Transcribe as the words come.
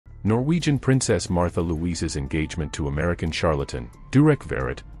Norwegian Princess Martha Louise's engagement to American charlatan, Durek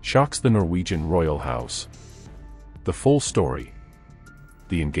Verrett, shocks the Norwegian royal house. The full story.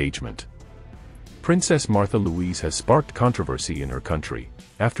 The engagement. Princess Martha Louise has sparked controversy in her country,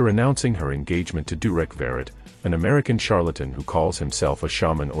 after announcing her engagement to Durek Verrett, an American charlatan who calls himself a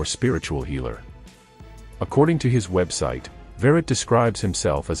shaman or spiritual healer. According to his website, Verrett describes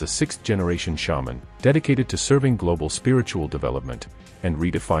himself as a sixth-generation shaman, dedicated to serving global spiritual development, and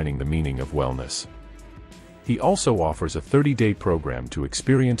redefining the meaning of wellness. He also offers a 30-day program to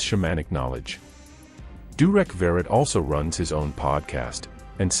experience shamanic knowledge. Durek Verrett also runs his own podcast,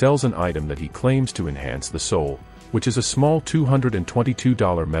 and sells an item that he claims to enhance the soul, which is a small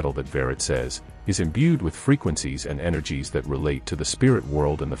 $222 metal that Verrett says, is imbued with frequencies and energies that relate to the spirit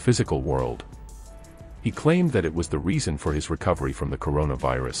world and the physical world. He claimed that it was the reason for his recovery from the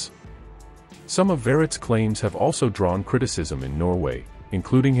coronavirus. Some of Verrett's claims have also drawn criticism in Norway,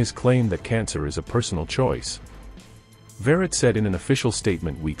 including his claim that cancer is a personal choice. Verrett said in an official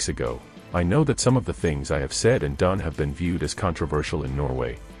statement weeks ago, "I know that some of the things I have said and done have been viewed as controversial in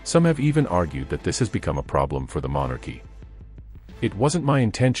Norway. Some have even argued that this has become a problem for the monarchy. It wasn't my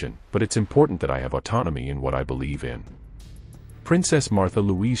intention, but it's important that I have autonomy in what I believe in." Princess Martha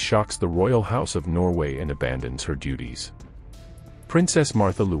Louise shocks the royal house of Norway and abandons her duties. Princess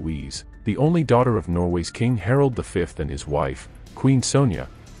Martha Louise, the only daughter of Norway's King Harald V and his wife, Queen Sonja,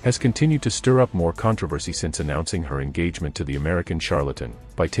 has continued to stir up more controversy since announcing her engagement to the American charlatan,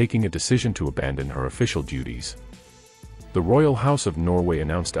 by taking a decision to abandon her official duties. The royal house of Norway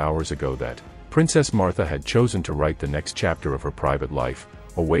announced hours ago that Princess Martha had chosen to write the next chapter of her private life,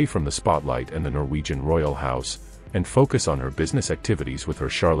 away from the spotlight and the Norwegian royal house, and focus on her business activities with her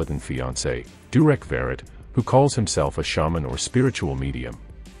charlatan fiancé, Durek Verrett, who calls himself a shaman or spiritual medium.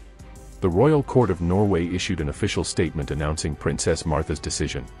 The Royal Court of Norway issued an official statement announcing Princess Martha's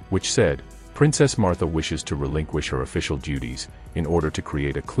decision, which said, Princess Martha wishes to relinquish her official duties, in order to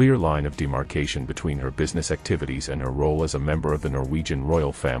create a clear line of demarcation between her business activities and her role as a member of the Norwegian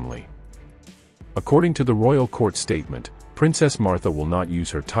royal family. According to the Royal Court statement, Princess Martha will not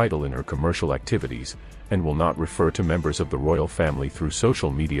use her title in her commercial activities, and will not refer to members of the royal family through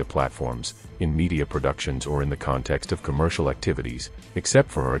social media platforms, in media productions or in the context of commercial activities, except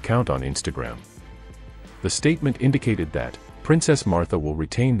for her account on Instagram. The statement indicated that Princess Martha will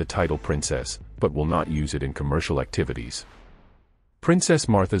retain the title princess, but will not use it in commercial activities. Princess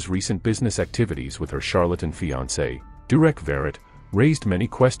Martha's recent business activities with her charlatan fiancé, Durek Verrett, raised many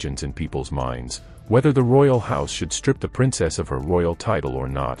questions in people's minds, whether the royal house should strip the princess of her royal title or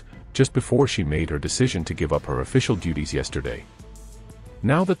not, just before she made her decision to give up her official duties yesterday.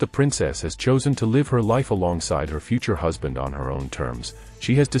 Now that the princess has chosen to live her life alongside her future husband on her own terms,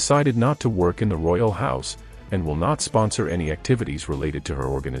 she has decided not to work in the royal house, and will not sponsor any activities related to her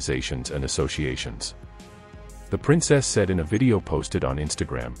organizations and associations. The princess said in a video posted on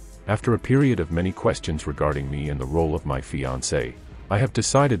Instagram, "After a period of many questions regarding me and the role of my fiancé, I have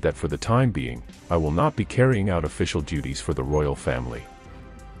decided that for the time being, I will not be carrying out official duties for the royal family."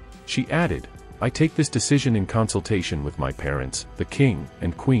 She added, "I take this decision in consultation with my parents, the king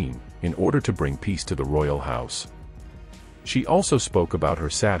and queen, in order to bring peace to the royal house." She also spoke about her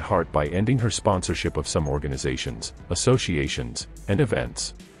sad heart by ending her sponsorship of some organizations, associations, and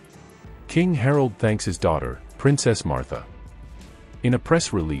events. King Harald thanks his daughter, Princess Martha. In a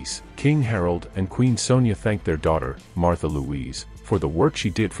press release, King Harald and Queen Sonja thanked their daughter, Martha Louise, for the work she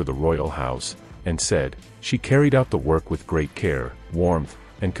did for the royal house, and said, "She carried out the work with great care, warmth,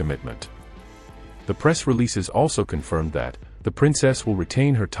 and commitment." The press releases also confirmed that the princess will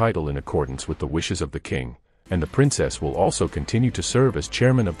retain her title in accordance with the wishes of the king, and the princess will also continue to serve as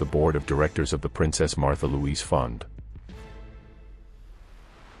chairman of the board of directors of the Princess Martha Louise Fund.